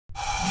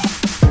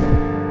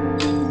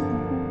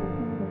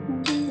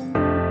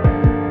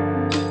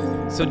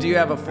So do you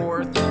have a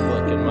fourth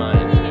book in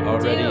mind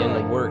already in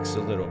the works a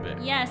little bit?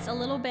 Yes, a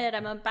little bit.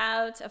 I'm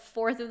about a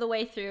fourth of the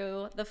way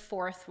through the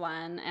fourth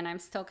one, and I'm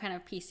still kind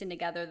of piecing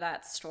together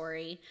that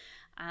story.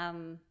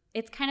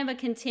 It's kind of a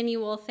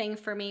continual thing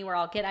for me where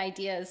I'll get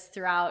ideas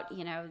throughout,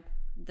 you know,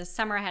 the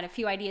summer I had a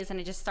few ideas and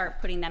I just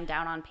start putting them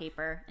down on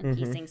paper and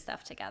piecing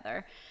stuff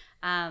together.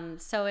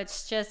 So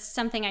it's just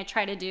something I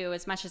try to do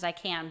as much as I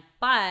can.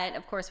 But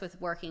of course, with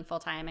working full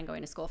time and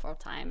going to school full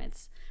time,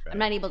 I'm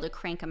not able to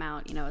crank them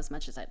out, you know, as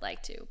much as I'd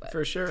like to. But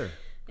for sure,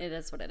 it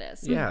is what it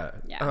is. Yeah.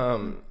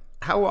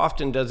 How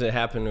often does it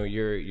happen where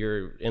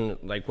you're in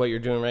like what you're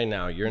doing right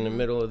now? You're in the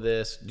middle of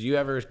this. Do you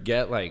ever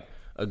get like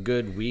a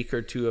good week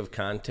or two of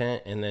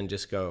content and then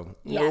just go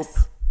nope,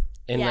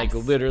 and like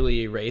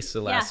literally erase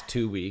the last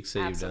 2 weeks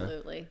that you've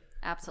done?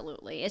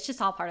 Absolutely. It's just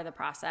all part of the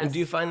process. And do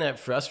you find that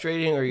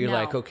frustrating, or you're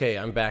like, okay,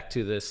 I'm back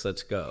to this,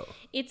 let's go?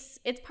 It's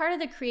part of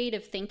the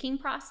creative thinking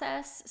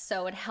process.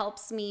 So it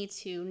helps me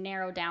to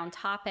narrow down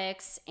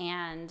topics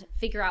and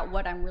figure out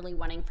what I'm really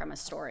wanting from a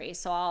story.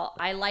 So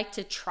I like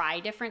to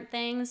try different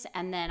things,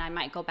 and then I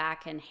might go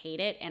back and hate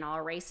it and I'll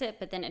erase it.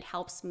 But then it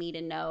helps me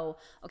to know,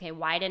 okay,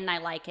 why didn't I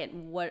like it?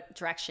 What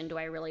direction do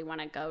I really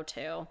want to go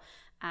to?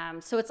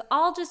 So it's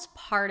all just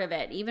part of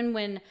it. Even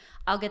when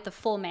I'll get the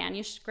full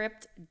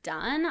manuscript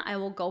done, I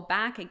will go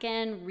back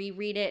again,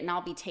 reread it, and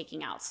I'll be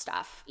taking out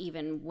stuff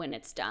even when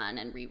it's done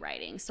and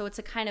rewriting. So it's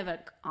a kind of an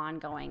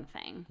ongoing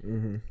thing.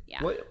 Mm-hmm.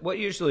 Yeah. What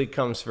usually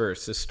comes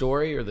first, the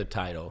story or the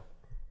title?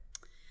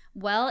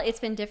 Well, it's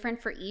been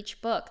different for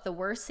each book. The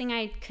worst thing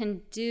I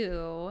can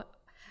do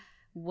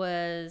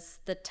was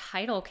the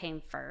title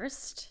came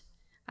first,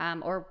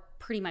 or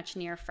pretty much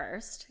near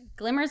first.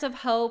 Glimmers of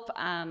Hope,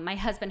 my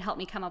husband helped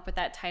me come up with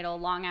that title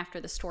long after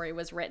the story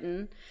was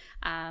written.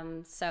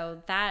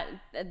 So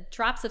that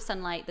Drops of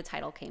Sunlight, the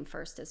title came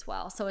first as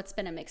well. So it's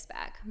been a mixed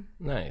bag.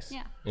 Nice.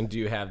 Yeah. And do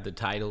you have the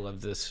title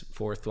of this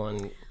fourth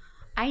one?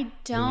 I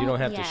don't. You don't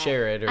have to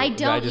share it. I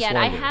don't yet.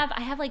 I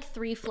have like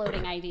 3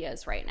 floating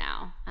ideas right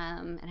now,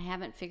 and I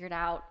haven't figured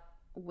out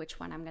which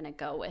one I'm going to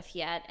go with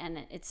yet, and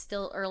it's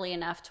still early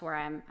enough to where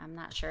I'm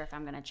not sure if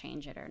I'm going to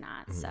change it or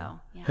not. Mm-hmm. So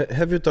yeah.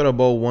 Have you thought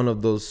about one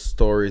of those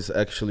stories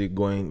actually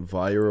going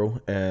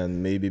viral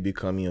and maybe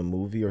becoming a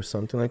movie or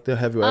something like that?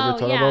 Have you ever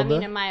thought about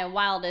that? In my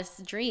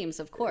wildest dreams,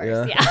 of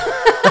course.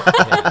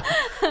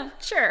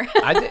 Sure.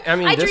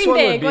 I dream one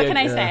big. What can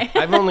I say?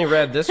 I've only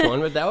read this one,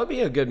 but that would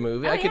be a good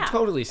movie. I could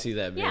totally see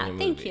that being a movie.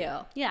 Thank you.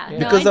 Yeah.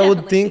 Because I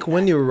would think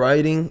when you're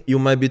writing, you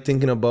might be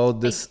thinking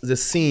about the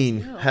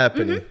scene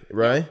happening,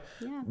 right?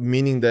 Yeah.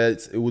 Meaning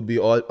that it would be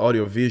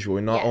audio visual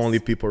and not only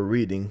people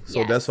reading.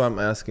 So that's why I'm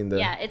asking that.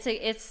 Yeah,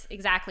 it's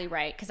exactly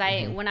right. Because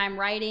when I'm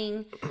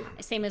writing,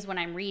 same as when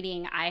I'm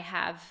reading, I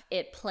have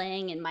it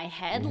playing in my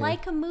head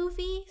like a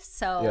movie.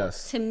 So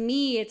to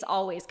me, it's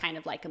always kind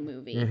of like a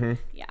movie. Mm-hmm.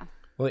 Yeah.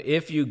 Well,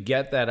 if you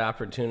get that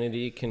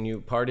opportunity, can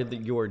you, part of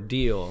your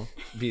deal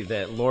be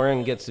that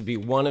Lauren gets to be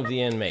one of the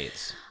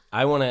inmates?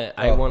 I want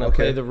to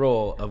play the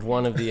role of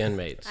one of the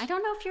inmates. I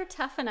don't know if you're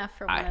tough enough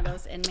for one of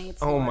those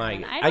inmates. Oh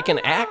my! I can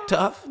act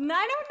tough. I don't know.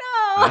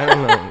 I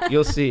don't know.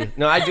 You'll see.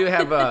 No, I do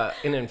have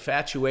an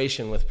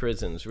infatuation with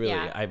prisons. Really,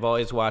 I've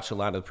always watched a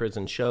lot of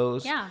prison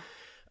shows. Yeah.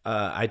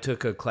 I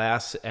took a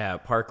class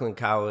at Parkland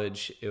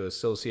College. It was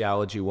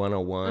Sociology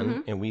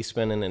 101, and we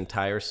spent an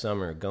entire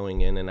summer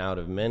going in and out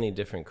of many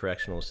different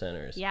correctional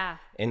centers. Yeah.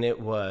 And it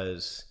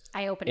was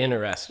eye-opening.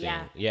 Interesting.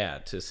 Yeah,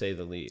 to say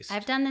the least.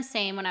 I've done the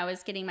same. When I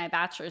was getting my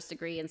bachelor's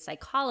degree in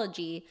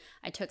psychology,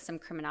 I took some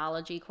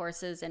criminology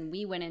courses, and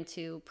we went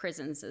into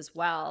prisons as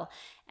well.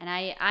 And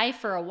I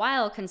for a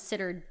while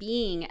considered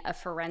being a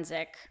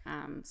forensic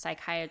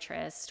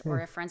psychiatrist or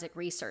a forensic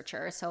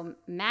researcher. So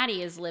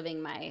Maddie is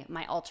living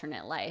my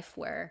alternate life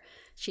where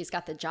she's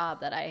got the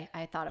job that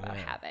I thought about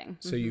having.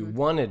 So you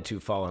wanted to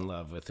fall in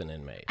love with an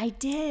inmate. I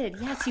did.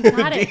 Yes, you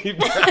got it.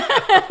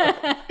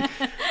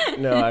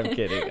 No, I'm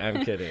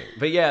kidding.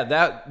 But yeah,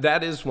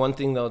 that is one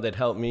thing though that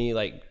helped me.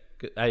 Like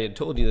I had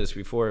told you this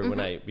before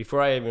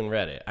before I even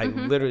read it. I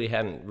literally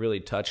hadn't really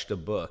touched a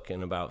book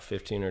in about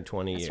 15 or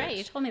 20 years. That's right.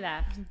 You told me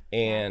that.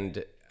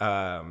 And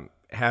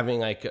having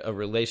like a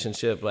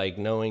relationship, like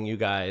knowing you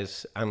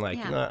guys, I'm like,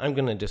 no, I'm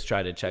going to just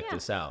try to check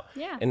this out.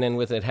 Yeah. And then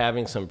with it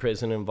having some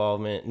prison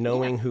involvement,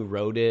 knowing who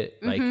wrote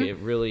it, like it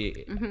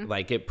really,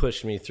 like it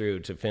pushed me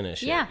through to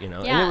finish it, you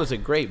know? And it was a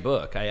great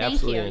book. I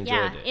absolutely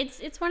enjoyed it.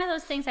 It's one of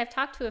those things. I've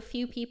talked to a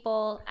few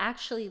people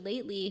actually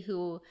lately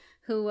who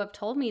have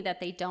told me that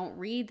they don't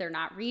read. They're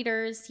not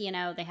readers. You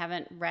know, they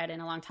haven't read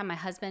in a long time. My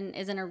husband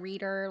isn't a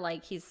reader.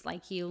 Like he's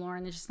like you,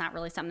 Lauren. It's just not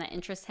really something that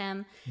interests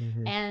him.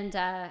 And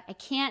I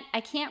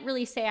can't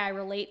really say I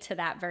relate to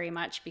that very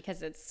much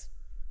because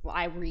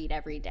I read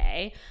every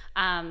day.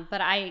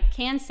 But I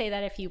can say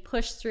that if you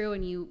push through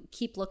and you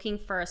keep looking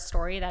for a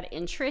story that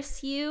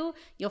interests you,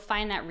 you'll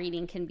find that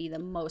reading can be the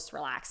most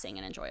relaxing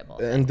and enjoyable.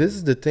 And this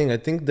is the thing. I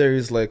think there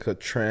is like a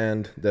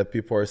trend that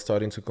people are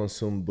starting to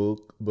consume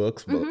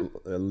books,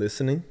 but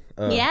listening.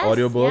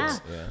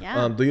 audiobooks.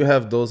 Do you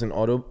have those in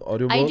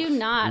audiobooks? I do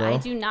not. No? I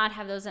do not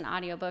have those in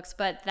audiobooks,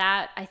 but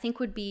that I think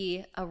would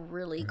be a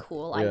really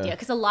cool idea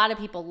because a lot of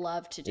people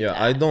love to do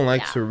that. I don't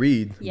like to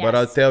read, but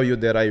I'll tell you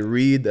that I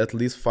read at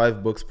least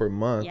 5 books per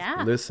month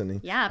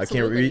listening. Yeah,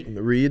 absolutely. I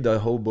can read a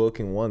whole book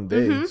in one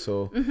day.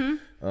 So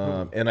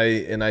and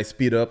I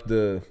speed up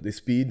the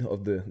speed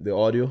of the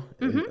audio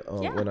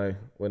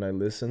when I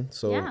listen.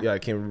 So I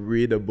can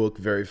read a book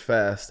very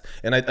fast,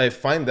 and I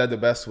find that the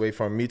best way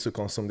for me to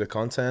consume the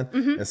content.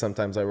 And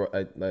sometimes I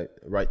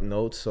write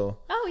notes. So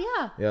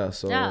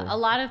a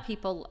lot of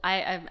people,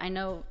 I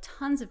know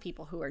tons of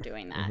people who are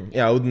doing that.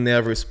 I would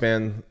never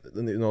spend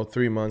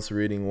 3 months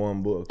reading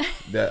one book.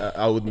 That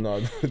I would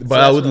not,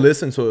 but I would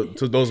listen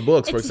to those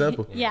books, for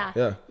example.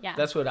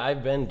 That's what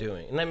I've been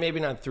doing, and maybe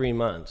not 3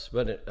 months,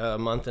 but a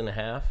month and a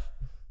half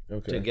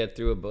to get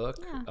through a book.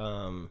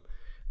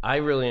 I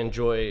really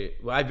enjoy.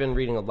 I've been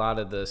reading a lot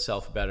of the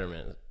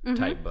self-betterment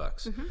type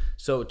books.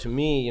 So to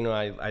me,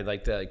 I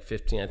like that, like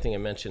 15. I think I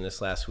mentioned this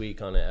last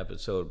week on an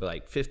episode, but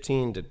like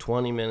 15 to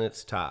 20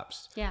 minutes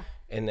tops.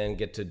 And then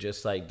get to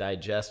just like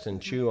digest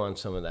and chew on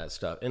some of that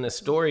stuff. In a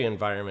story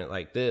environment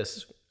like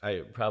this,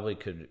 I probably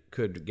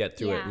could get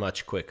through it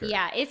much quicker.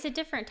 Yeah, it's a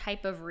different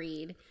type of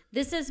read.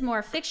 This is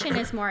more, fiction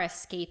is more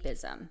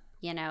escapism,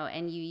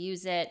 and you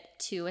use it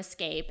to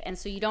escape. And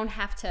so you don't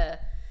have to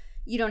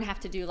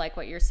do like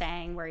what you're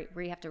saying where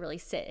you have to really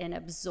sit and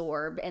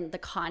absorb and the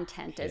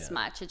content as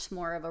much. It's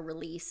more of a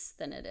release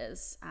than it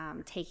is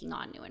taking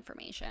on new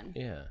information.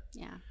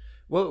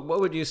 What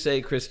would you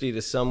say, Kristy,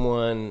 to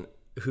someone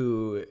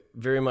who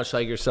very much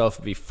like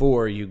yourself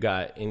before you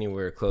got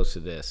anywhere close to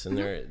this, and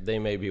they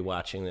may be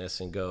watching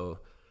this and go,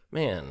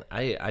 man,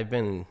 I've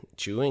been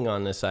chewing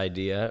on this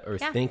idea or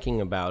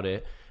thinking about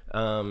it,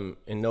 and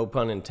no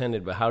pun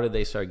intended, but how did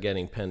they start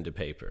getting pen to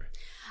paper?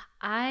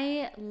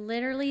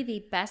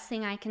 The best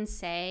thing I can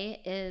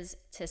say is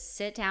to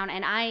sit down,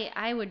 and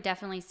I would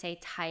definitely say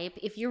type.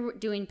 If you're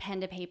doing pen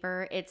to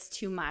paper, it's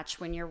too much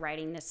when you're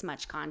writing this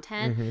much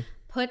content.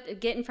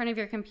 Get in front of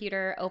your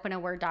computer, open a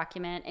Word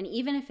document, and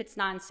even if it's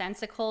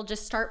nonsensical,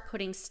 just start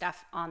putting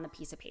stuff on the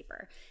piece of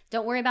paper.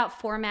 Don't worry about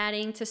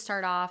formatting to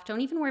start off. Don't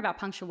even worry about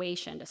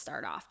punctuation to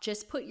start off.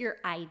 Just put your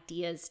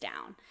ideas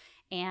down.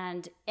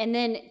 And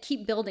then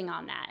keep building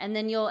on that. And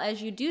then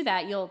as you do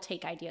that, you'll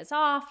take ideas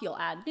off, you'll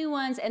add new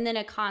ones, and then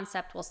a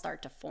concept will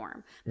start to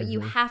form. But you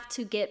have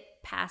to get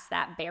past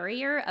that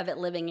barrier of it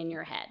living in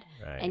your head.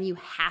 And you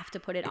have to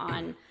put it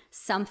on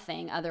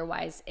something,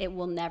 otherwise it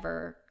will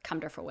never come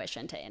to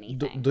fruition to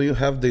anything. Do you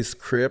have the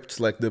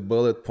script, like the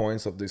bullet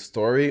points of the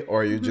story,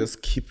 or you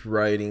just keep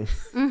writing,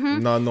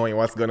 not knowing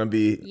what's gonna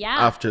be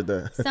after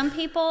that? Some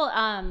people,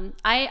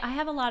 I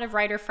have a lot of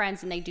writer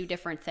friends, and they do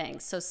different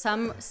things. So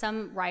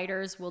some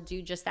writers will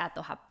do just that.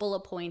 They'll have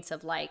bullet points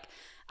of like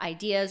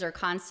ideas or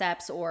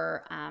concepts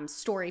or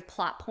story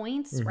plot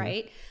points,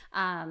 right?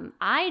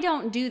 I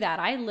don't do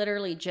that. I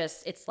literally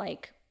just, it's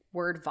like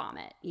word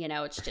vomit,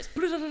 it's just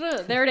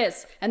there it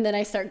is, and then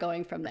I start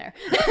going from there.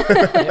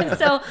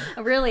 So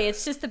really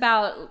it's just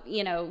about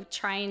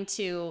trying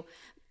to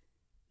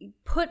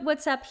put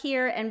what's up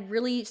here and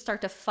really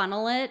start to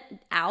funnel it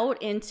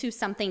out into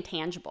something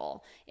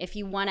tangible if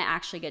you want to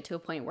actually get to a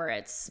point where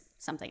it's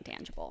something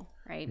tangible,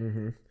 right?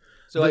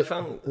 So I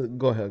found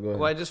go ahead.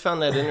 Well, I just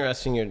found that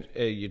interesting.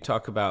 You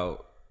talk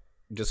about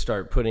just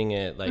start putting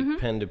it like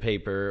pen to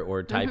paper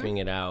or typing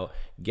it out,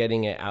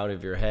 getting it out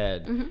of your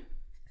head.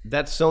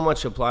 That so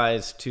much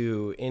applies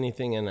to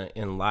anything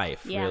in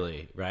life,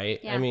 really, right?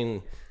 I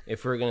mean,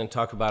 if we're going to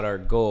talk about our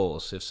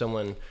goals, if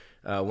someone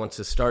wants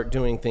to start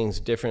doing things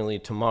differently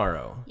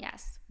tomorrow,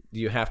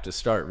 you have to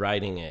start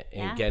writing it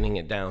and getting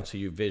it down so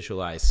you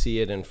visualize,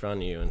 see it in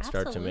front of you, and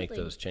start to make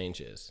those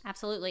changes.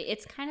 Absolutely.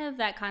 It's kind of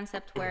that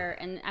concept where,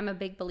 and I'm a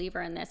big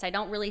believer in this, I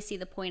don't really see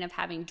the point of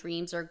having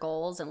dreams or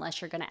goals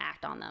unless you're going to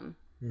act on them.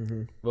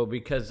 Well,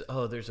 because,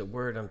 there's a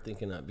word I'm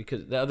thinking of.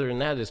 Because other than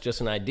that, it's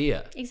just an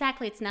idea.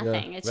 Exactly. It's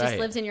nothing. It just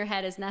lives in your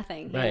head as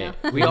nothing. Right.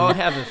 We all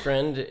have a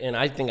friend, and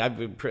I think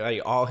I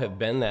all have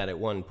been that at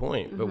one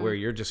point, but where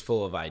you're just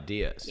full of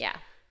ideas.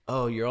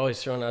 Oh, you're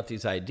always throwing out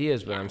these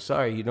ideas, but I'm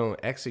sorry, you don't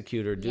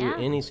execute or do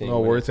anything.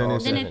 No worth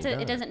anything.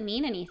 Then it doesn't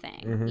mean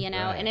anything,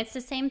 And it's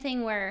the same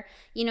thing where,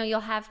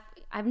 you'll have,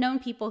 I've known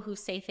people who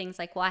say things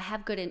like, well, I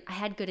had good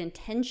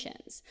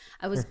intentions.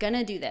 I was going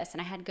to do this and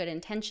I had good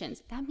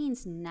intentions. That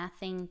means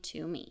nothing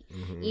to me.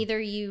 Either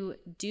you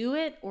do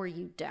it or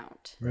you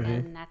don't.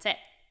 And that's it.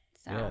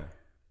 So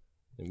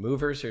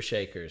movers or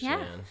shakers,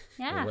 man.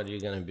 And what are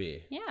you going to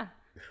be?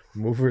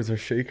 Movers or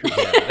shakers?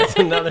 That's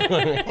another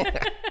one.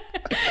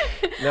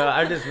 No,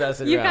 I'm just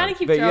messing around. You gotta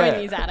keep throwing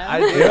these at him. I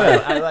do.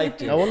 I like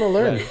to. I want to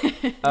learn.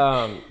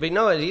 But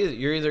no,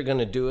 you're either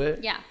gonna do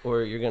it,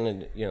 or you're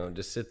gonna,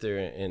 just sit there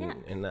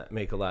and not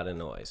make a lot of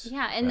noise.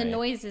 And the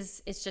noise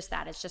is just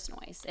that. It's just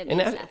noise. It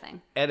means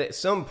nothing. At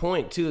some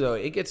point too, though,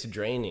 it gets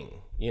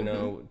draining.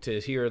 To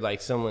hear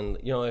like someone,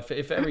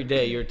 if every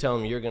day you're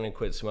telling me you're gonna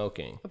quit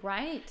smoking,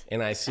 right?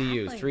 And I see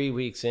you 3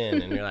 weeks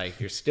in, and you're like,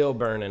 you're still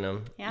burning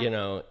them.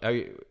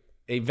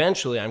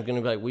 eventually I'm going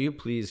to be like, will you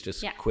please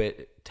just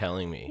quit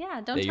telling me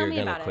don't tell me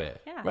about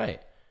it. Yeah.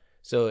 Right.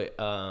 So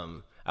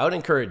I would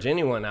encourage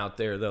anyone out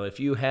there, though, if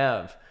you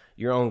have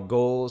your own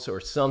goals or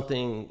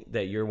something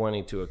that you're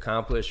wanting to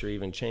accomplish or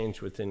even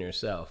change within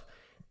yourself,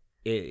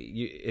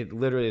 it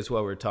literally is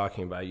what we're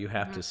talking about. You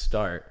have to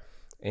start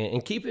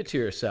and keep it to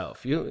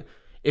yourself.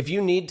 If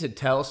you need to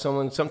tell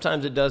someone,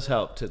 sometimes it does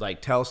help to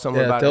like tell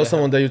someone about it. Tell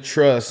someone that you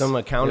trust. Some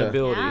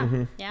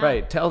accountability.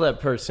 Right. Tell that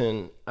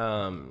person,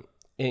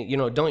 you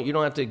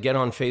don't have to get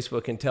on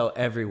Facebook and tell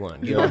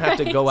everyone. You don't have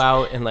to go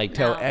out and like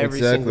tell every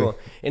single.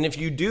 And if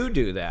you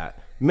do that,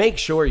 make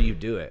sure you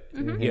do it,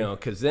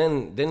 because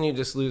then you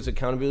just lose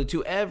accountability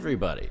to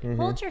everybody.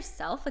 Hold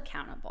yourself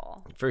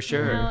accountable. For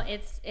sure.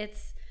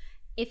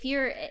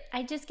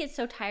 I just get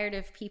so tired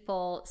of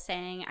people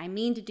saying, I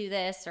mean to do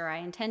this, or I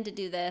intend to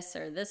do this,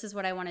 or this is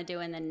what I want to do,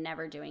 and then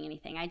never doing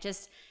anything.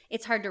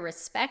 It's hard to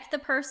respect the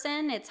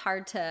person. It's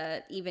hard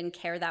to even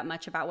care that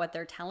much about what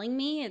they're telling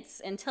me. It's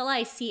until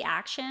I see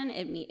action,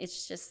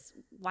 it's just,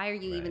 why are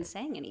you even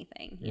saying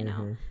anything? You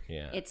know?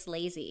 Yeah. It's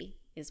lazy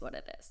is what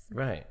it is.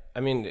 Right.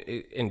 I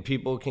mean, and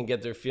people can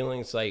get their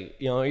feelings like,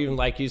 even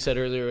like you said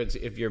earlier, it's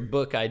if your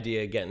book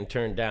idea getting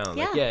turned down,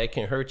 it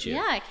can hurt you.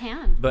 Yeah, it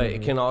can. But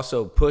it can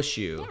also push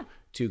you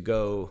to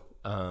go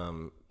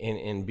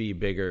and be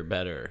bigger,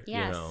 better,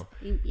 Yes.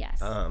 Yes.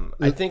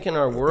 I think in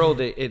our world,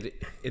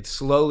 it's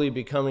slowly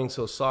becoming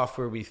so soft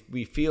where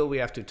we feel we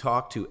have to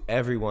talk to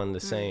everyone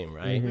the same,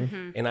 right?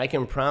 And I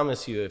can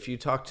promise you, if you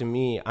talk to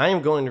me, I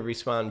am going to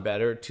respond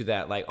better to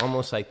that, like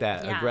almost like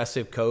that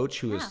aggressive coach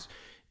who is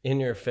in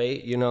your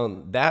face,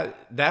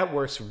 that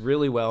works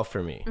really well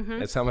for me.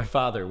 That's how my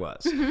father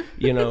was,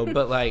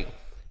 but like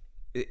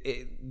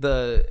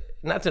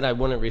not that I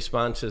wouldn't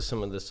respond to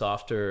some of the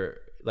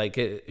softer,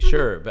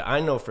 sure, but I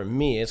know for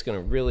me, it's going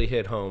to really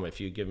hit home if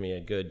you give me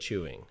a good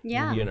chewing.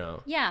 Yeah.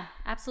 Yeah,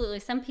 absolutely.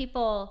 Some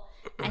people,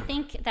 I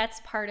think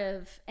that's part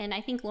of, and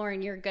I think,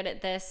 Lauren, you're good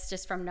at this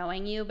just from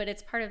knowing you, but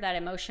it's part of that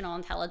emotional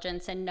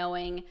intelligence and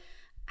knowing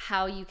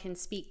how you can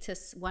speak to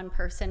one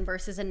person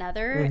versus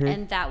another,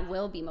 and that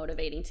will be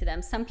motivating to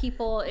them. Some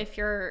people, if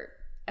you're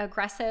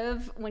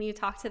aggressive when you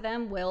talk to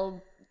them,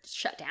 will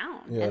shut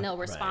down and they'll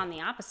respond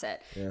the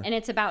opposite. And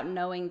it's about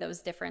knowing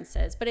those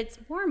differences, but it's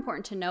more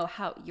important to know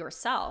how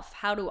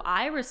do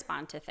I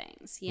respond to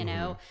things?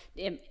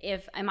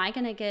 If am I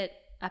going to get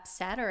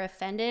upset or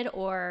offended,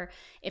 or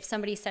if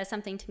somebody says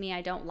something to me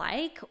I don't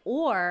like,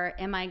 or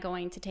am I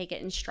going to take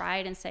it in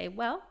stride and say,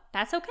 well,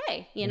 that's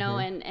okay,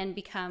 and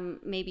become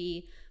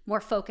maybe more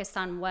focused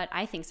on what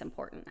I think is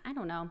important. I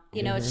don't know.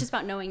 It's just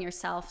about knowing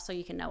yourself so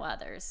you can know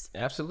others.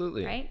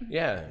 Absolutely. Right?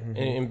 Yeah.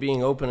 And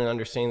being open and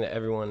understanding that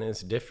everyone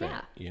is different.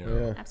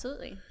 Yeah.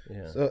 Absolutely.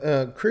 Yeah.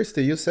 So,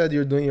 Kristy, you said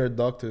you're doing your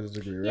doctor's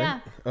degree,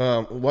 right?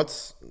 Yeah.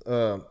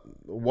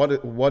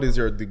 What is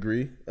your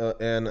degree?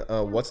 And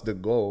what's the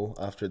goal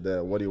after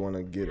that? What do you want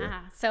to get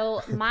at?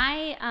 So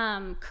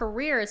my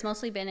career has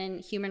mostly been in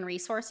human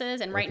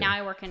resources. And right now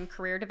I work in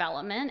career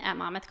development at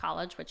Monmouth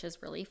College, which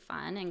is really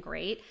fun and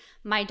great.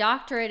 My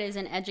doctorate is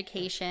in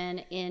education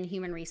in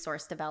human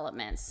resource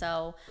development.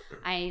 So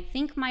I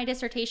think my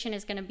dissertation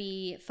is going to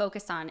be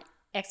focused on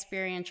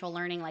experiential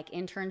learning, like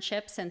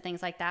internships and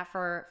things like that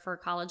for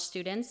college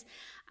students.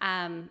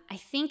 I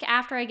think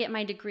after I get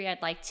my degree,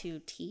 I'd like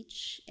to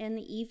teach in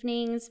the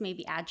evenings,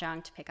 maybe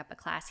adjunct, pick up a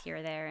class here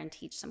or there and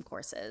teach some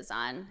courses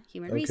on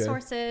human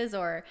resources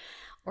or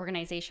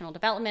organizational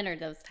development or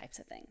those types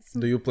of things.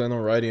 Do you plan on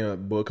writing a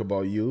book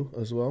about you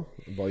as well,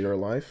 about your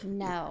life?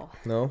 No.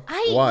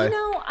 Why?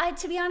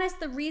 To be honest,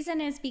 the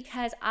reason is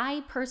because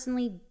I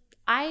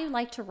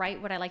like to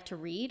write what I like to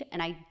read,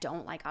 and I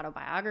don't like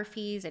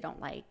autobiographies. I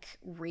don't like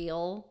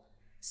real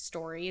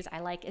stories. I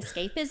like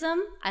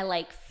escapism. I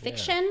like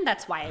fiction.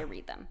 That's why I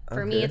read them.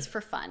 For me, it's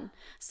for fun.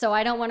 So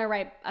I don't want to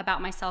write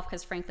about myself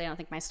because, frankly, I don't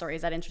think my story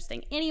is that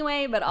interesting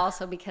anyway, but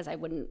also because I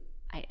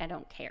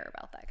don't care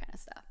about that kind of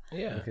stuff.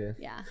 Yeah. Okay.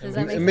 Yeah. Does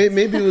that make sense?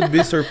 Maybe you would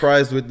be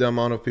surprised with the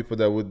amount of people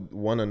that would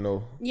want to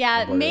know.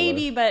 Yeah,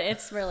 maybe, but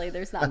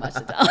there's not much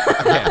to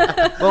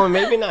tell. Well,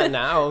 maybe not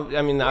now.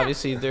 I mean,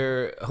 obviously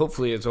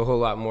hopefully it's a whole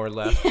lot more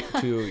left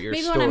to your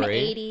maybe story. Maybe when I'm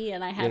 80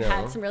 and I have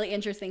had some really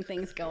interesting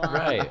things go on.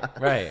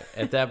 Right.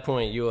 At that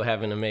point, you will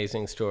have an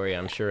amazing story.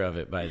 I'm sure of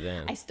it by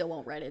then. I still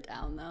won't write it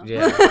down, though.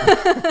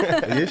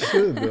 Yeah. You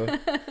should, though.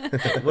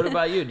 What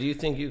about you? Do you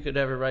think you could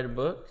ever write a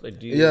book?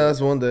 Yeah,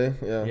 that's one day.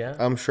 Yeah.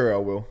 I'm sure I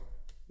will.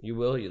 You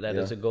will? That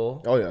is a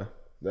goal? Oh, yeah.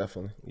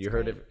 Definitely. You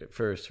heard it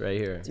first right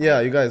here. Yeah,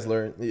 you guys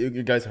learned.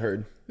 You guys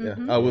heard. Yeah,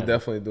 I would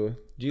definitely do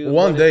it.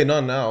 One day,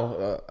 not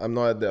now. I'm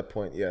not at that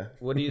point. Yeah.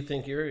 What do you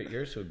think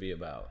yours would be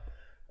about?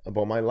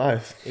 About my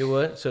life. You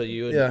would? So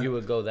you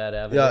would go that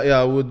avenue? Yeah.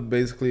 I would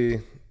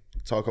basically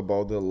talk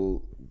about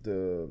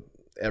the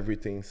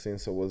everything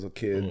since I was a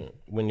kid.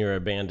 When you're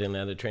abandoned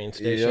at a train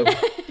station?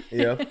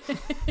 Yep.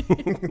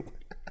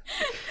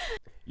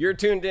 You're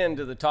tuned in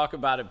to the Talk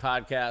About It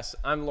podcast.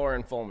 I'm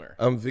Lauren Fulmer.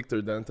 I'm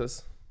Victor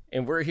Dantas.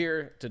 And we're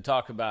here to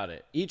talk about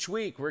it. Each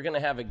week, we're going to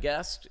have a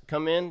guest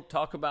come in,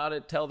 talk about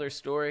it, tell their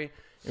story.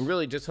 and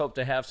really just hope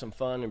to have some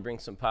fun and bring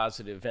some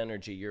positive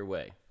energy your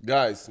way.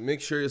 Guys,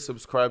 make sure you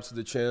subscribe to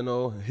the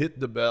channel, hit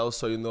the bell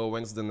so you know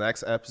when's the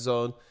next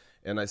episode,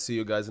 and I see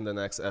you guys in the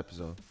next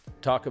episode.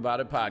 Talk About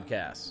It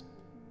Podcast.